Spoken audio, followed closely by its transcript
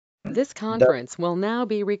This the conference will now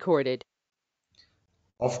be recorded.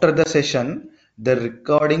 after the session, the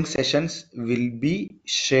recording sessions will be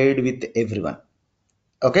shared with everyone.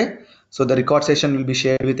 Okay, so the record session will be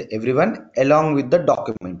shared with everyone along with the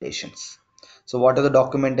documentations. So what are the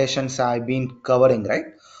documentations I've been covering, right?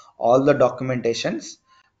 All the documentations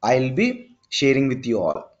I'll be sharing with you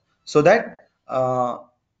all, so that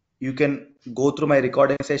you can go through my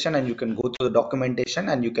recording session and you can go through the documentation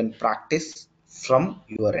and you can practice from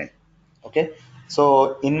your end. Okay,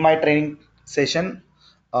 so in my training session,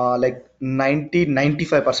 like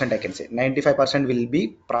 95% I can say 95% will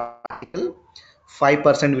be practical,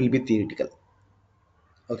 5% will be theoretical.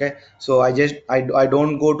 Okay, so I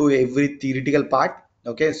don't go to every theoretical part.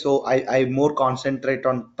 Okay, so I more concentrate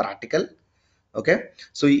on practical. Okay,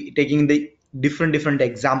 so taking the different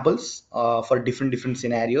examples for different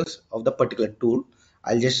scenarios of the particular tool,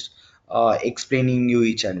 I'll just explaining you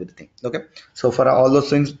each and everything. Okay, so for all those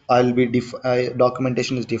things I'll be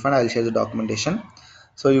documentation is different, I'll share the documentation,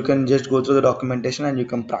 so you can just go through the documentation and you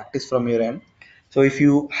can practice from your end. So if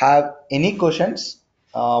you have any questions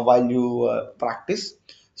while you practice,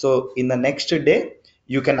 so in the next day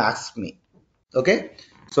you can ask me. Okay,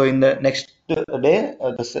 so in the next day,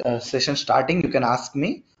 session starting, you can ask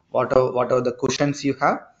me what are the questions you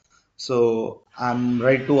have. So I'm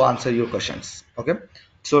ready to answer your questions. Okay,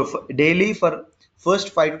 so daily for first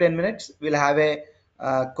 5 to 10 minutes we'll have a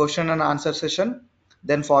question and answer session,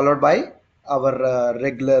 then followed by our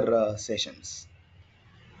regular sessions.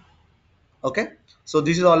 Okay, so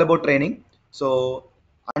this is all about training. So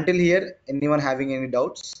until here, anyone having any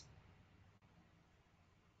doubts,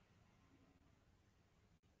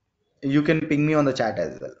 you can ping me on the chat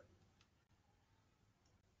as well.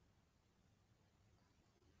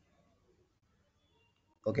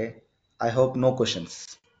 Okay, I hope no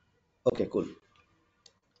questions. Okay, cool.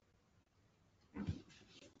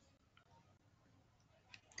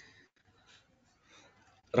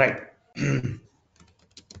 Right.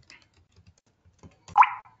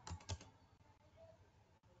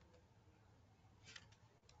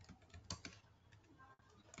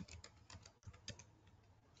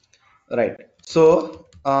 Right. So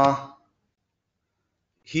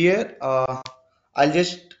here I'll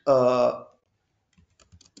just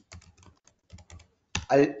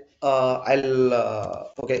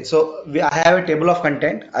okay. So I have a table of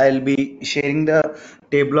content. I'll be sharing the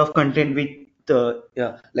table of content with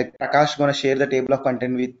yeah, like Prakash gonna share the table of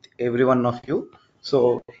content with every one of you.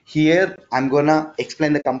 So here I'm gonna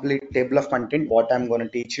explain the complete table of content, what I'm gonna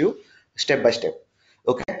teach you step by step.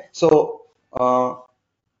 Okay. So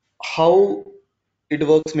how it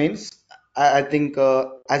works means, I think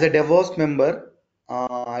as a DevOps member,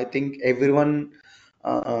 I think everyone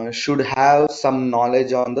should have some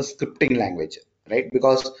knowledge on the scripting language, right?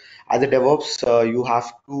 Because as a DevOps, you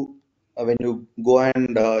have to when you go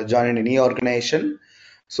and join in any organization,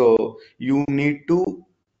 so you need to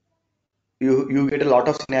you get a lot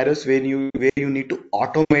of scenarios where you need to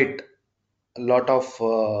automate a lot of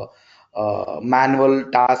manual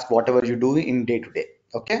task whatever you do in day to day.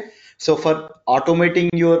 Okay, so for automating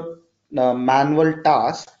your manual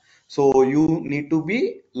task, so you need to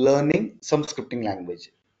be learning some scripting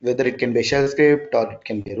language, whether it can be shell script or it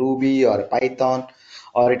can be ruby or python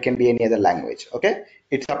or it can be any other language. Okay,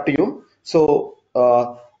 it's up to you. So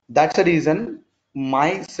that's the reason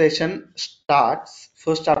my session starts,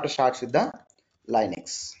 first chapter starts with the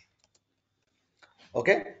Linux.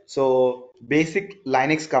 Okay, so basic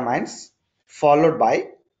Linux commands followed by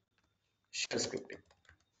shell scripting.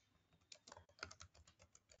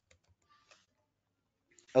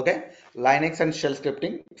 Okay, Linux and shell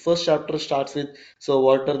scripting. First chapter starts with, so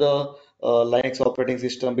what are the Linux operating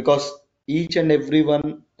system, because each and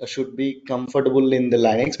everyone should be comfortable in the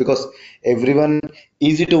Linux, because everyone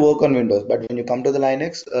easy to work on Windows, but when you come to the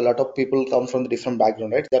Linux, a lot of people come from the different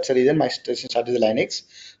background, right? That's the reason my session started with Linux.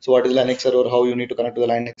 So what is Linux server, how you need to connect to the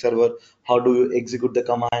Linux server, how do you execute the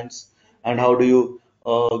commands, and how do you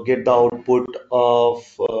get the output of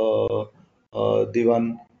the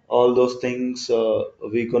one, all those things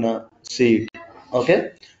we gonna see it.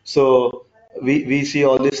 Okay, so we see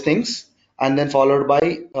all these things, and then followed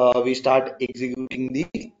by we start executing the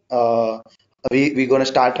we gonna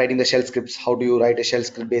start writing the shell scripts. How do you write a shell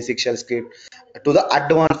script, basic shell script to the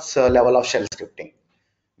advanced level of shell scripting?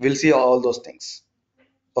 We'll see all those things.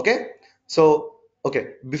 Okay, so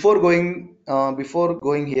okay, before going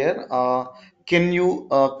here, can you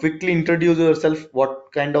quickly introduce yourself,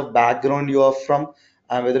 what kind of background you are from,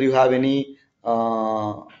 and whether you have any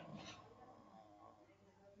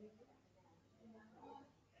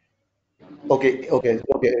okay, okay,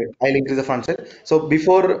 okay, I'll increase the font size. So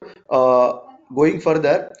before going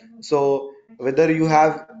further, so whether you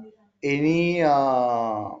have any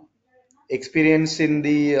experience in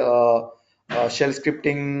the shell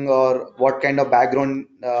scripting, or what kind of background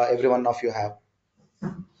every one of you have,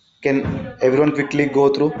 can everyone quickly go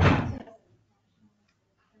through,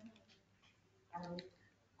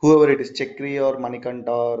 whoever it is, Chakri or Manikanta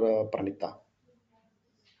or Pranita.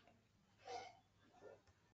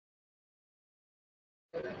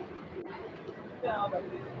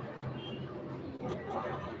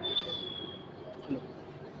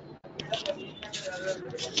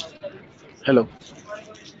 Hello.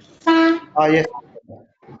 Yes.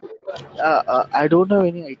 I don't have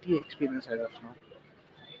any IT experience as of now.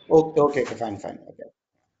 Okay, okay, okay, fine, fine, okay,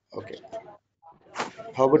 okay.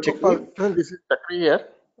 How about So far, Chakri? this is Chakri here.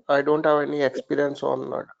 I don't have any experience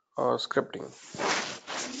on scripting.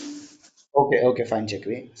 Okay, okay, fine,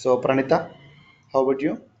 Chakri. So Pranita, how about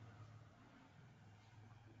you?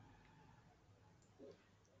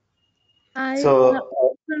 I have So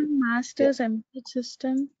from yeah. master's embedded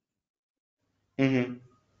system. Mm-hmm.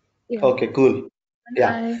 Yeah, Okay, cool. and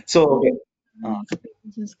Yeah. I So okay. don't have Uh, any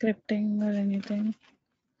experience in scripting or anything.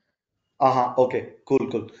 uh-huh. Okay. Cool.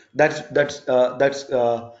 Cool. That's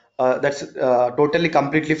totally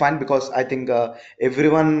completely fine, because I think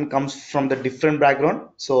everyone comes from the different background.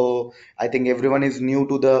 So I think everyone is new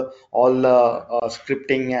to the all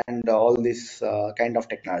scripting and all this kind of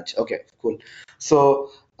technology. Okay. Cool.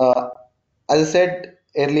 So as I said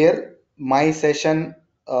earlier, my session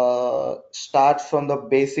starts from the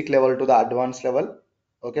basic level to the advanced level.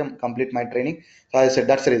 Okay, complete my training. So as I said,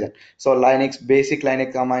 that's the reason. So Linux, basic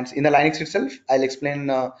Linux commands. In the Linux itself, I'll explain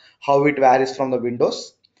how it varies from the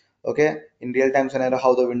Windows. Okay, in real time scenario,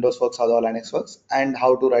 how the Windows works, how the Linux works, and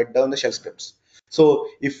how to write down the shell scripts. So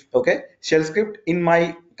if okay, shell script in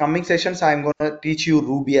my coming sessions, I'm gonna teach you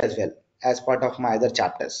Ruby as well as part of my other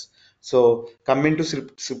chapters. So coming to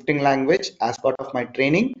scripting language as part of my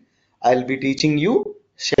training, I'll be teaching you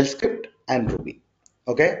shell script and Ruby.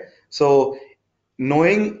 Okay, so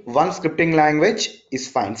knowing one scripting language is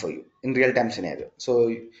fine for you in real time scenario.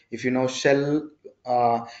 So if you know shell,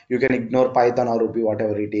 you can ignore Python or Ruby,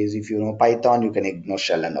 whatever it is. If you know Python, you can ignore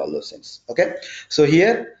shell and all those things. Okay, so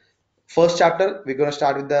here first chapter we're going to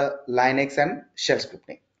start with the Linux and shell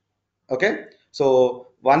scripting. Okay, so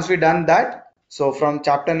once we done that, so from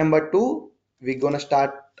chapter number 2 we're going to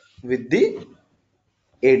start with the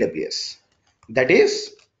AWS, that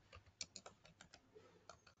is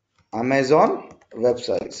Amazon Web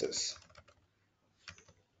Services.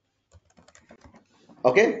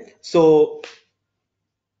 Okay, so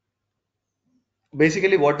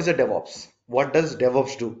basically, what is a DevOps? What does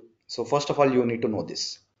DevOps do? So first of all, you need to know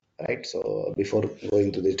this, right? So before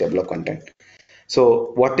going to this develop content,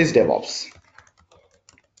 so what is DevOps?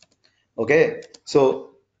 Okay,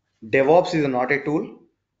 so DevOps is not a tool.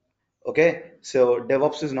 Okay, so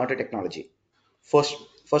DevOps is not a technology. first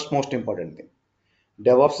First most important thing,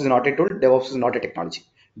 DevOps is not a tool, DevOps is not a technology.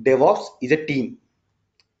 DevOps is a team.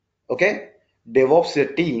 Okay, DevOps is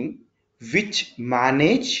a team which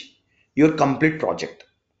manage your complete project.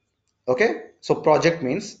 Okay, so project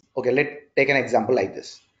means, okay, let take an example like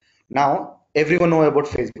this. Now everyone know about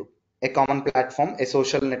Facebook, a common platform, a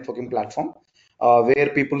social networking platform, where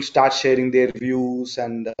people start sharing their views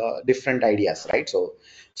and different ideas, right?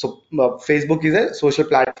 Facebook is a social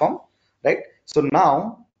platform, right? So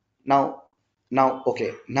now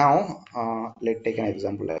okay, now let's take an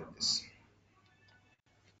example like this.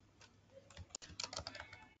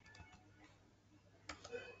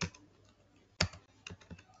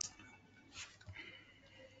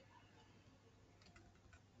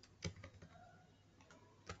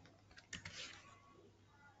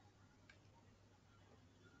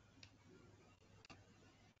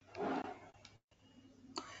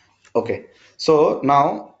 Okay, so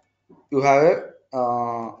now you have a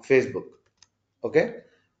Facebook. Okay,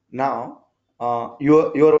 now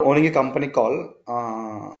you're owning a company called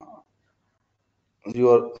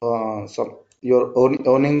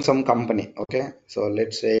owning some company. Okay, so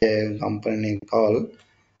let's say a company called,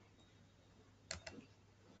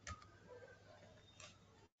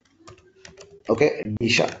 okay,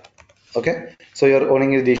 Disha. Okay, so you're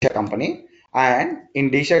owning a Disha company, and in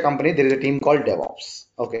Disha company there is a team called DevOps.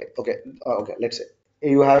 Okay, okay, let's say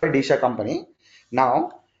you have a Disha company.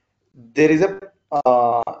 Now there is a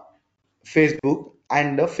uh, Facebook,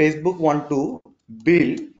 and Facebook want to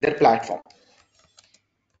build their platform.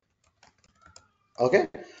 Okay,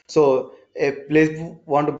 so a place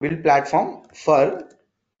want to build platform for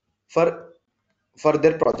for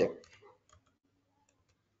their project.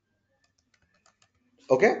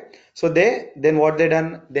 Okay, so then what they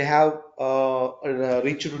done, they have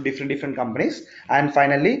reached to different companies, and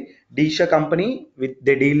finally Disha company, with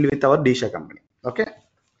they deal with our Disha company. Okay,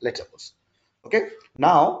 let's suppose. Okay,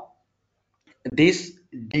 now this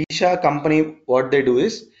Disha company, what they do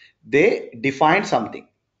is they define something.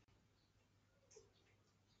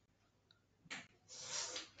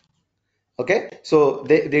 Okay, so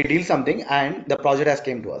they deal something and the project has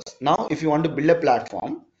came to us. Now if you want to build a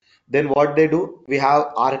platform, then what they do, we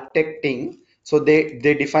have architecting. So they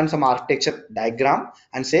define some architecture diagram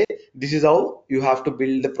and say this is how you have to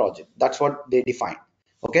build the project. That's what they define.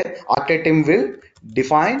 Okay, architecting will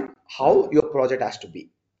define how your project has to be.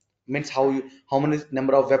 Means how many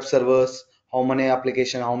number of web servers, how many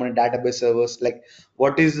application, how many database servers, like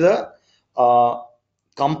what is the uh,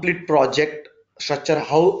 complete project structure,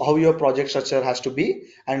 how your project structure has to be,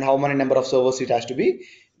 and how many number of servers it has to be,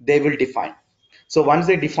 they will define. So once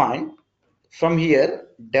they define, from here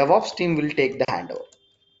DevOps team will take the handover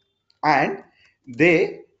and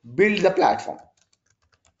they build the platform.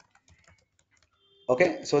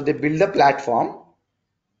 Okay, so they build the platform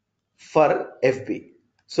for FB.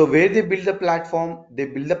 So where they build the platform, they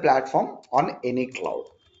build the platform on any cloud.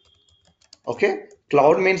 Okay,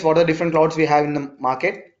 cloud means what are the different clouds we have in the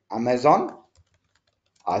market: Amazon,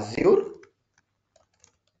 Azure,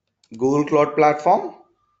 Google Cloud Platform,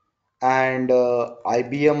 and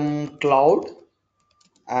IBM Cloud,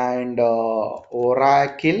 and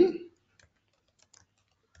Oracle,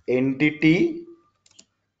 Entity,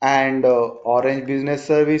 and Orange Business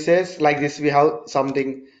Services. Like this, we have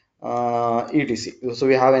something etc. So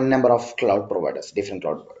we have a number of cloud providers, different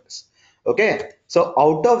cloud providers. Okay, so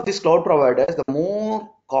out of these cloud providers, the more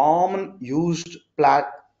common used cloud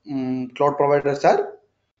providers are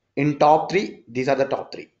in top three. These are the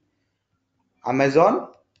top three: Amazon,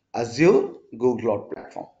 Azure, Google Cloud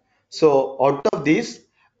Platform. So out of these,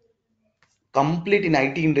 complete in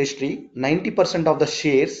IT industry, 90% of the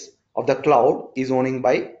shares of the cloud is owning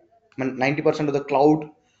by, 90% of the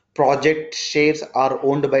cloud project shares are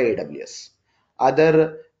owned by AWS.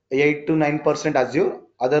 Other 8 to 9% Azure,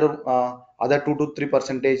 other 2 to 3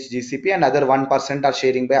 percentage GCP, and other 1% are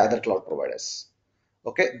sharing by other cloud providers.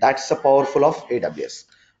 Okay, that's the powerful of AWS.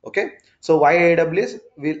 Okay, so why AWS,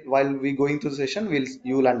 while we going through the session,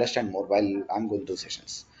 you will understand more while I'm going through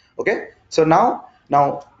sessions. Okay, so now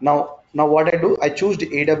what I do, I choose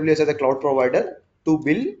AWS as a cloud provider to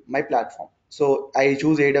build my platform. So I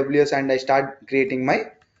choose AWS and I start creating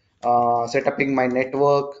my setting my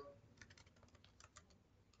network,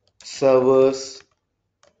 servers,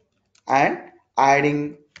 and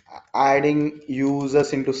adding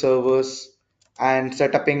users into servers, and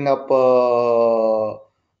setting up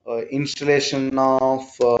installation of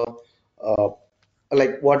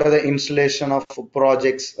like what are the installation of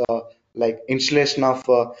projects, like installation of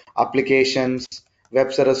applications,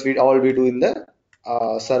 web servers, we do in the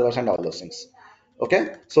servers and all those things.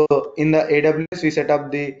 Okay, so in the AWS we set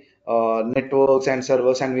up the networks and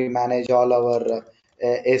servers, and we manage all our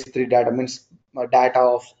S3 data, means data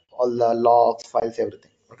of all the logs, files,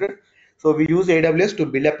 everything. Okay, so we use AWS to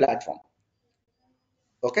build a platform.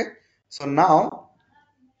 Okay, so now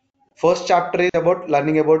first chapter is about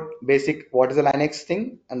learning about basic what is the Linux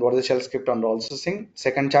thing and what is the shell script and all those thing.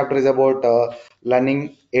 Second chapter is about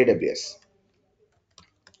learning AWS.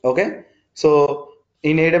 Okay, so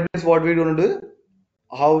in AWS what we do,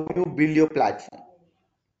 how you build your platform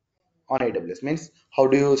on AWS, means how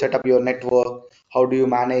do you set up your network, how do you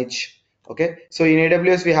manage. Okay, so in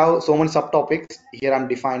AWS we have so many subtopics. Here I'm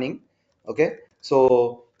defining. Okay,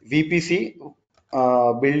 so VPC,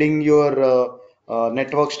 building your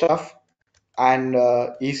network stuff, and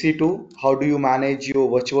EC2, how do you manage your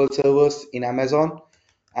virtual servers in Amazon,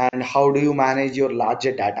 and how do you manage your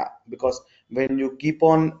larger data, because when you keep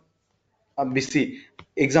on busy,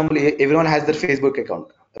 example, everyone has their Facebook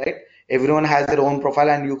account, right? Everyone has their own profile,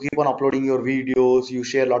 and you keep on uploading your videos, you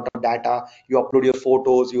share a lot of data, you upload your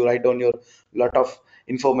photos, you write down your lot of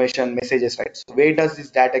information, messages, right? So where does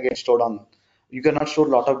this data get stored on? You cannot store a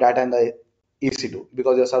lot of data in the EC2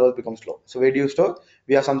 because your server becomes slow. So where do you store?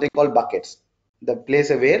 We have something called buckets, the place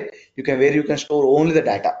where you can store only the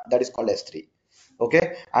data, that is called S3.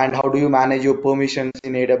 Okay, and how do you manage your permissions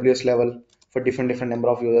in AWS level for different number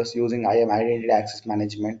of users using IAM, identity access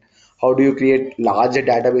management? How do you create larger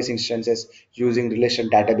database instances using relational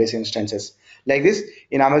database instances? Like this,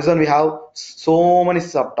 in Amazon we have so many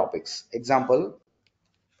subtopics. Example,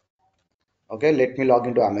 okay, let me log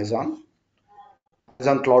into Amazon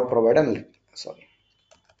cloud provider, and sorry.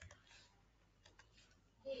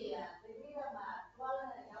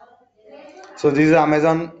 So this is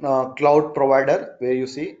Amazon cloud provider where you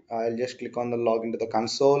see, I'll just click on the log into the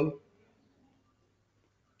console.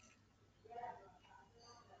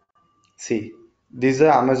 See, this is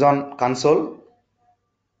the Amazon console,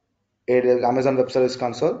 Amazon Web Service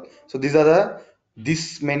console. So these are the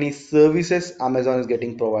this many services Amazon is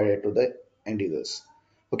getting provided to the end users.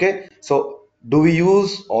 Okay, so do we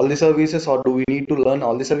use all the services or do we need to learn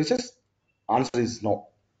all the services? Answer is no,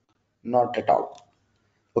 not at all.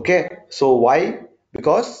 Okay, so why?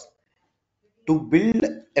 Because to build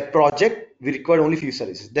a project we require only few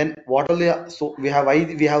services. Then what are the, so we have, why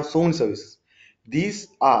we have so many services? These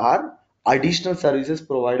are additional services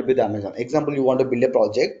provided by the Amazon. Example, you want to build a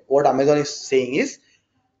project, what Amazon is saying is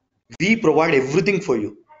we provide everything for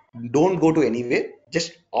you, don't go to anywhere,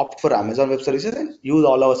 just opt for Amazon Web Services and use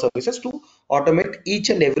all our services to automate each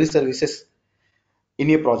and every services in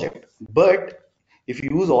your project. But if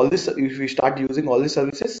you use all this, if you start using all these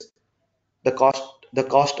services, the cost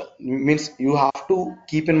means you have to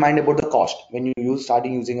keep in mind about the cost when you use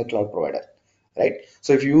starting using a cloud provider, right?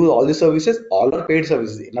 So if you use all the services, all are paid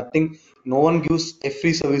services, nothing, no one gives a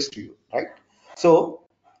free service to you, right? So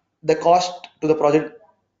the cost to the project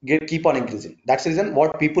keep on increasing. That's the reason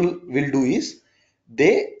what people will do is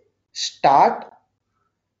they start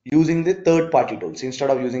using the third party tools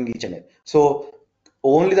instead of using each and every. So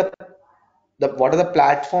only the what are the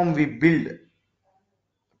platform we build.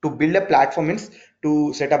 To build a platform means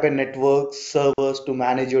to set up a network, servers to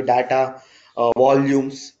manage your data,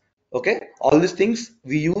 volumes. Okay, all these things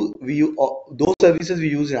we use those services we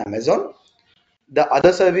use in Amazon. The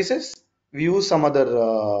other services we use some other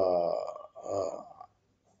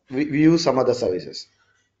we use some other services.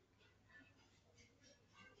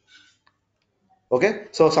 Okay,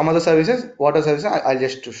 so some other services, what are services, I'll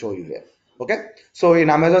just to show you here. Okay, so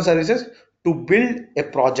in Amazon services, to build a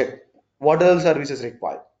project, what are the services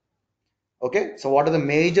required? Okay, so what are the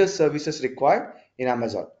major services required in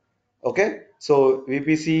Amazon? Okay, so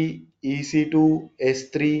VPC, EC2,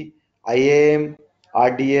 S3, IAM,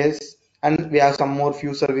 RDS, and we have some more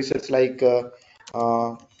few services like uh,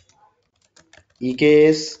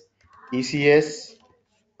 EKS, ECS.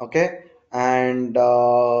 Okay, and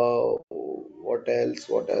what else?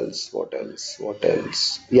 What else? What else? What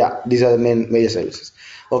else? Yeah, these are the main major services.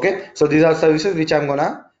 Okay, so these are services which I'm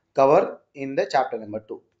gonna cover in the chapter number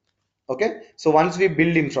 2. Okay, so once we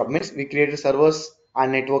build infra, means we create servers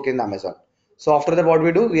and network in Amazon. So after that, what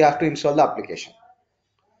we do, we have to install the application.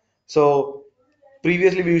 So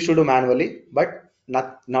previously we used to do manually, but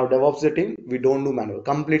not now DevOps the team, we don't do manual,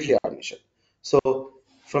 completely automation. So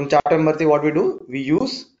from chapter number 3, what we do, we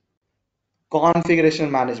use configuration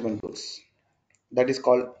management tools, that is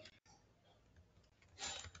called.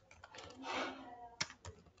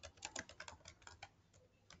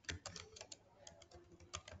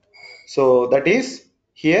 So that is,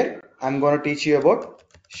 here I'm going to teach you about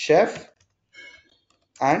Chef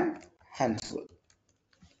and Hansel.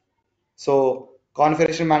 So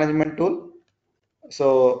configuration management tool,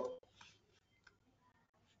 so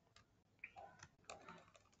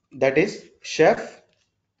that is Chef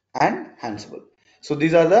and Ansible. So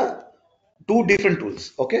these are the two different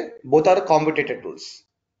tools. Okay, both are competitive tools.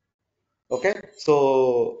 Okay,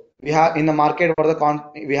 so we have in the market for the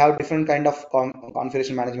we have different kind of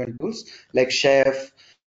configuration management tools like Chef,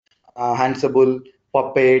 Ansible,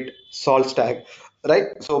 Puppet, SaltStack,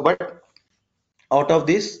 right? So but out of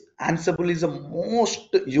this, Ansible is the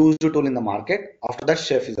most used tool in the market. After that,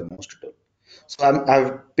 Chef is the most tool. So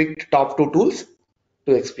I've picked top 2 tools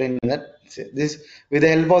to explain that. This, with the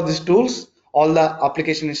help of these tools, all the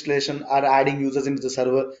application installation are adding users into the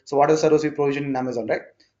server. So what are the servers we provision in Amazon, right?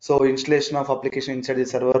 So installation of application inside the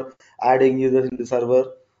server, adding users in the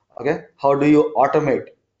server. Okay, how do you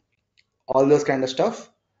automate all those kind of stuff?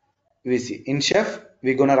 We see in Chef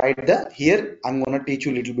we're gonna write the, here I'm gonna teach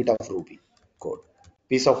you a little bit of Ruby code,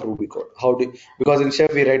 piece of Ruby code, how do, because in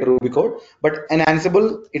Chef we write Ruby code, but in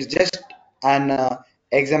Ansible it's just an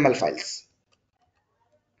XML files.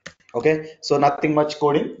 Okay, so nothing much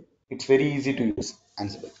coding, it's very easy to use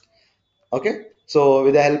Ansible. Okay, so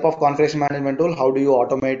with the help of configuration management tool, how do you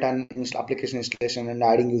automate an application installation and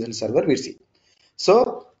adding user and server, we see.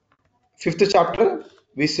 So 5th chapter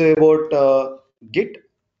we say about Git.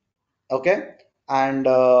 Okay, and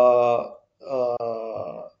 6th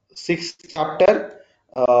chapter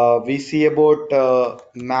we see about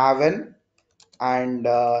Maven and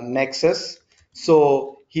Nexus.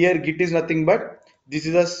 So here Git is nothing but this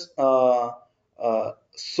is a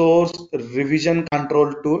source revision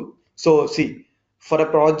control tool. So see, for a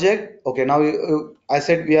project, okay, now I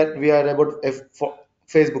said we are about for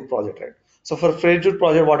Facebook project, right? So for Facebook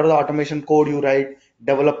project, what are the automation code you write?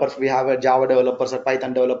 developers, we have a Java developers or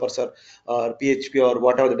Python developers or PHP or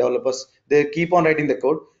whatever the developers, they keep on writing the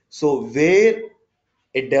code. So where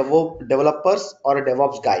a developers or a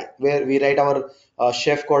DevOps guy, where we write our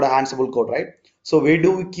chef code, a Ansible code, right? So where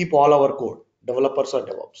do we keep all our code, developers or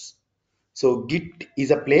DevOps? So Git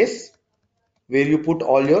is a place where you put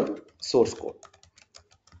all your source code,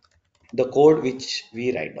 the code which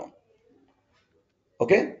we write down.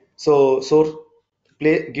 Okay, so source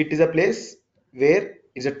play Git is a place where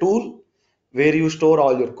is a tool where you store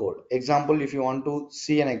all your code. Example, if you want to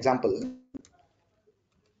see an example,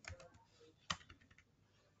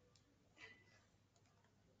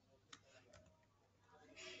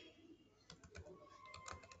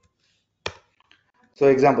 so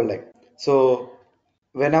example like, so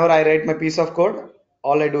whenever I write my piece of code,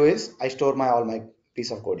 all I do is I store my all my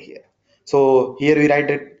piece of code here. So here we write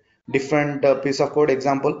a different piece of code,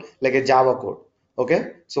 example like a Java code.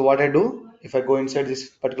 Okay, so what I do, if I go inside this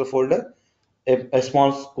particular folder, a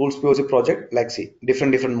small schools POC project, like see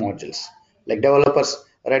different modules, like developers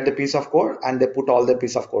write the piece of code and they put all the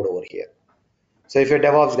piece of code over here. So if you're a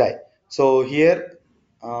DevOps guy, so here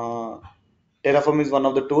uh, Terraform is one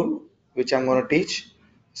of the tool which I'm going to teach.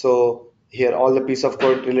 So here all the piece of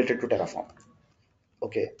code related to Terraform.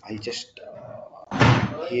 Okay, I just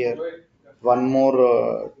here one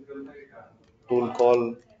more tool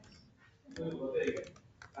called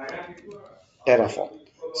Terraform.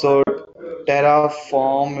 So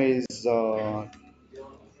Terraform is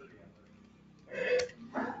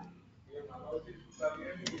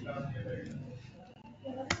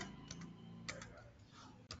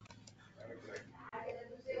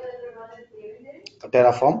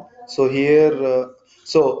Terraform. So here,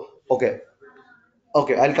 okay,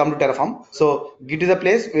 okay, I'll come to Terraform. So Git is a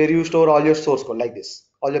place where you store all your source code like this,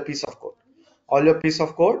 all your piece of code, all your piece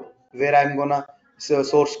of code where I'm gonna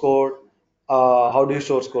source code. How do you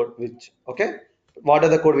source code? Which, okay, what are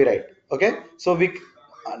the code we write? Okay, so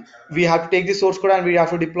we have to take the source code and we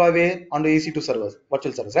have to deploy way on the EC2 servers,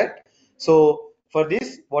 virtual servers, right? So for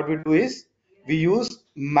this, what we do is we use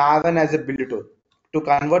Maven as a build tool to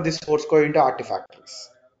convert this source code into artifacts.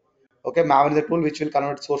 Okay, Maven is a tool which will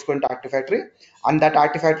convert source code into Artifactory, and that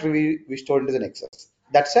Artifactory we store into the Nexus.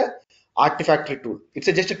 That's a Artifactory tool. It's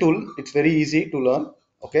just a tool. It's very easy to learn.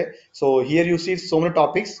 Okay, so here you see so many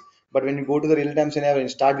topics, but when you go to the real time scenario and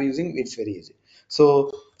start using, it's very easy.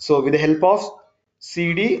 So with the help of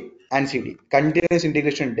CD and CD, continuous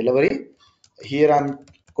integration delivery, here I'm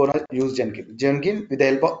gonna use Jenkins. Jenkins, with the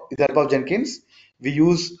help of Jenkins, we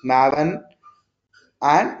use Maven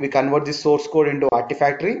and we convert the source code into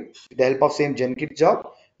Artifactory. With the help of same Jenkins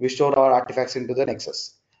job, we store our artifacts into the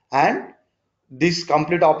Nexus, and this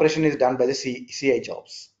complete operation is done by the CI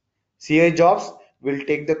jobs. CI jobs will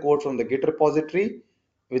take the code from the Git repository.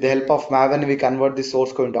 With the help of Maven, we convert the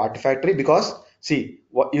source code into Artifactory, because see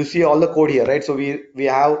what you see all the code here, right? So we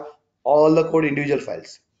have all the code individual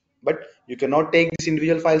files, but you cannot take these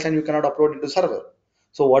individual files and you cannot upload it to server.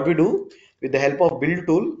 So what we do, with the help of build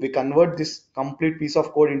tool, we convert this complete piece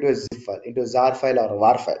of code into a zip file, into a jar file or a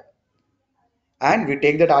war file, and we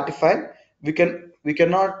take that artifact. We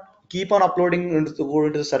cannot keep on uploading into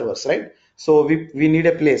the servers, right? So we need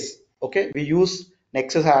a place. Okay, we use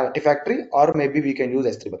Nexus Artifactory, or maybe we can use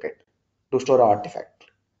S3 bucket to store our artifact.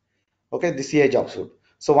 Okay, the CI job suite.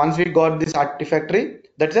 So once we got this artifactory,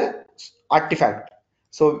 that's a artifact.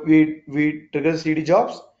 So we trigger CD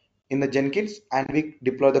jobs in the Jenkins and we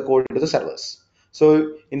deploy the code into the servers.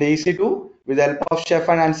 So in the EC2, with the help of Chef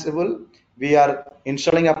and Ansible, we are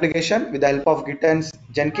installing application. With the help of Git and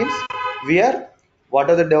Jenkins, we are, what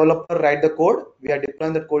are the developer write the code, we are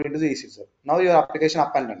deploying that code into the EC2 server. Now your application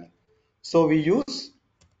up and running. So we use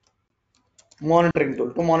monitoring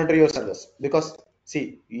tool to monitor your servers, because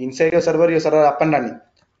see inside your server up and running.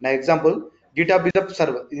 Now example, GitHub is a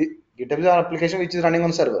server. GitHub is an application which is running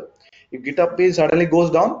on server. If GitHub is suddenly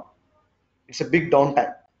goes down, it's a big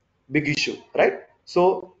downtime, big issue, right?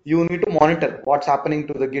 So you need to monitor what's happening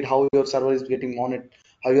to the Git, how your server is getting monitored,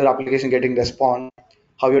 how your application getting respond,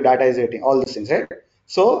 how your data is getting, all these things, right?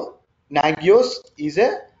 So Nagios is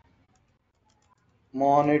a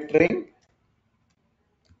monitoring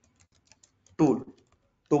tool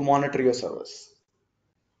to monitor your servers.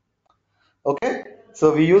 Okay,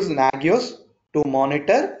 so we use Nagios to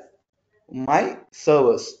monitor my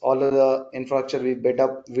servers, all of the infrastructure we build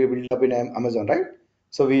up in Amazon, right?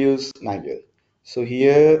 So we use Nagios. So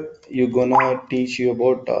here you're gonna teach you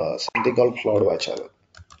about something called CloudWatch.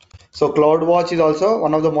 So CloudWatch is also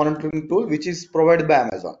one of the monitoring tool which is provided by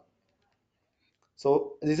Amazon.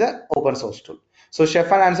 So this is an open source tool. So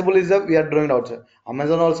Chef and Ansible is we are doing it outside.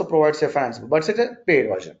 Amazon also provides Chef and Ansible, but it's a paid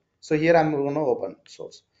version. So here I'm going to open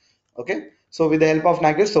source. Okay. So with the help of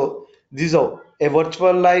Nagel, so this is a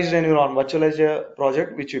virtualized environment, virtualized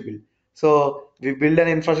project which we build. So we build an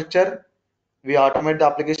infrastructure, we automate the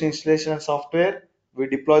application installation and software, we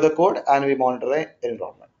deploy the code, and we monitor the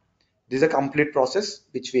environment. This is a complete process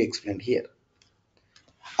which we explained here.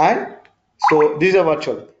 And so these are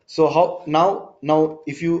virtual. So how now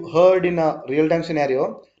if you heard in a real-time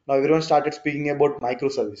scenario, now everyone started speaking about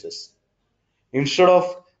microservices. Instead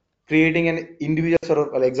of creating an individual server,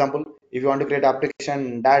 for example, if you want to create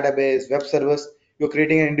application, database, web servers, you're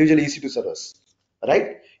creating an individual EC2 servers,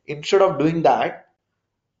 right? Instead of doing that,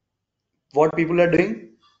 what people are doing,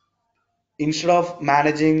 instead of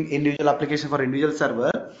managing individual application for individual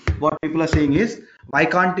server, what people are saying is, why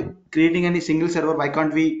can't creating any single server, why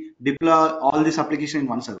can't we deploy all this application in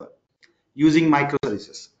one server using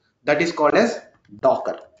microservices? That is called as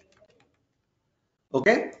Docker.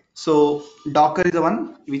 Okay, so Docker is the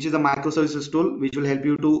one which is a microservices tool which will help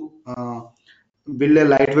you to build a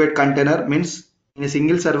lightweight container. Means in a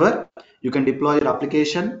single server you can deploy your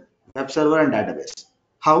application, web server, and database.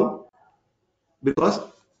 How? Because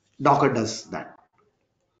Docker does that.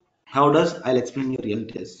 How does? I'll explain you real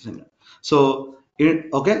test. So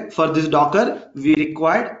okay, for this Docker we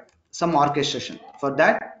required some orchestration. For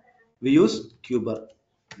that we use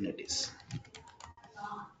Kubernetes.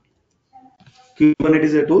 Kubernetes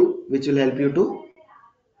is a tool which will help you to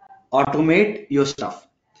automate your stuff.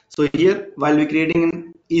 So here, while we creating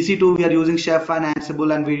in EC2, we are using Chef and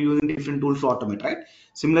Ansible, and we're using different tools to automate, right?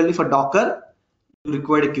 Similarly, for Docker, you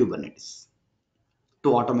require a Kubernetes to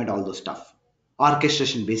automate all those stuff.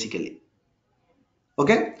 Orchestration, basically.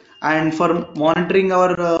 Okay, and for monitoring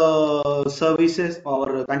our services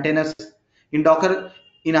or containers in Docker,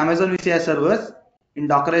 in Amazon we say as servers, in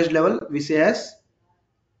Dockerized level we say as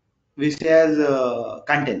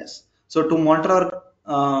containers. So to monitor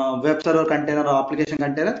our web server container or application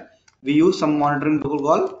container, we use some monitoring tool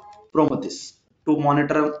called Prometheus to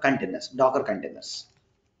monitor containers, Docker containers.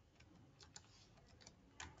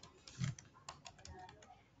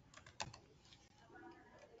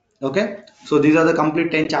 Okay, so these are the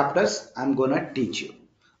complete 10 chapters I'm gonna teach you.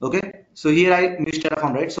 Okay, so here I use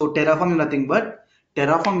Terraform, right? So Terraform is nothing but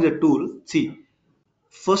Terraform is a tool. See,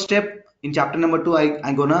 first step in chapter number 2,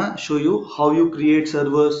 I'm gonna show you how you create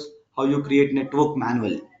servers, how you create network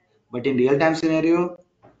manually. But in real time scenario,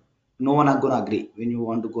 no one is gonna agree when you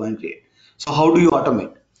want to go and create. So how do you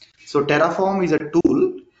automate? So Terraform is a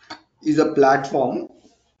tool, is a platform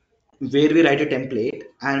where we write a template,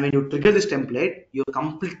 and when you trigger this template, your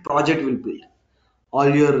complete project will build. All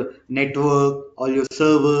your network, all your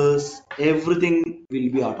servers, everything will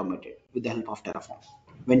be automated with the help of Terraform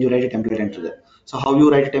when you write a template and trigger. So how you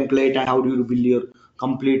write a template and how do you build your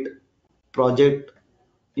complete project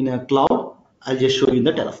in a cloud, I'll just show you in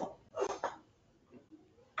the Terraform.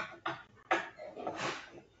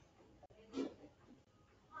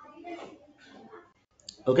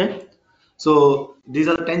 Okay, so these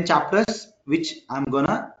are the 10 chapters which I'm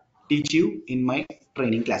gonna teach you in my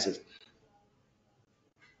training classes.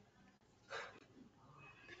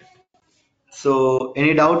 So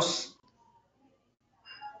any doubts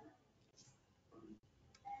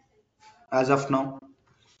as of now?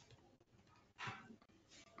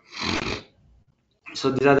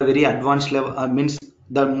 So these are the very advanced level, means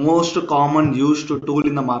the most common used tool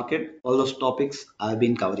in the market. All those topics I've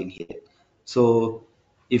been covering here. So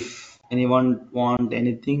if anyone want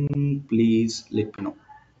anything, please let me know.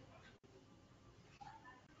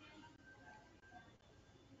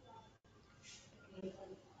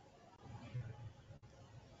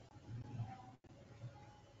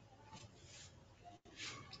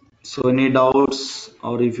 So any doubts,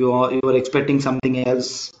 or if you are expecting something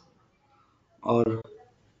else or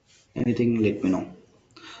anything, let me know.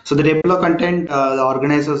 So the table of content, the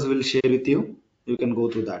organizers will share with you. You can go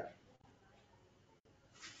through that.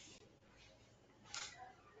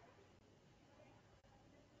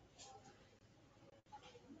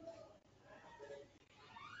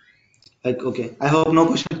 Like, okay, I hope no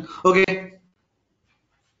question. Okay,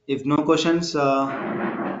 if no questions, we'll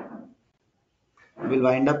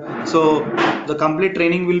wind up. So the complete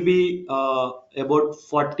training will be about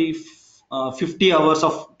 50 hours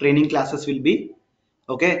of training classes will be.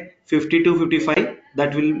 Okay, 50 to 55.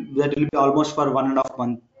 That will be almost for 1.5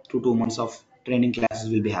 month to 2 months of training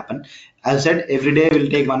classes will be happen. As I said, every day will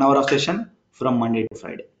take 1 hour of session from Monday to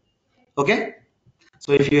Friday. Okay.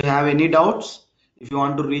 So if you have any doubts, if you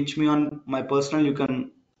want to reach me on my personal, you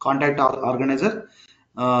can contact our organizer.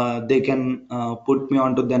 They can put me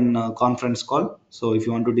onto then conference call. So if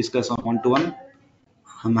you want to discuss on one-to-one,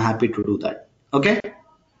 I'm happy to do that. Okay.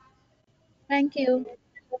 Thank you.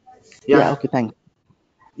 Yeah. Okay, thanks.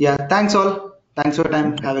 Yeah. Thanks all. Thanks for your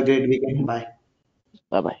time. Have a great weekend. Bye.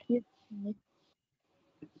 Bye bye. Yeah.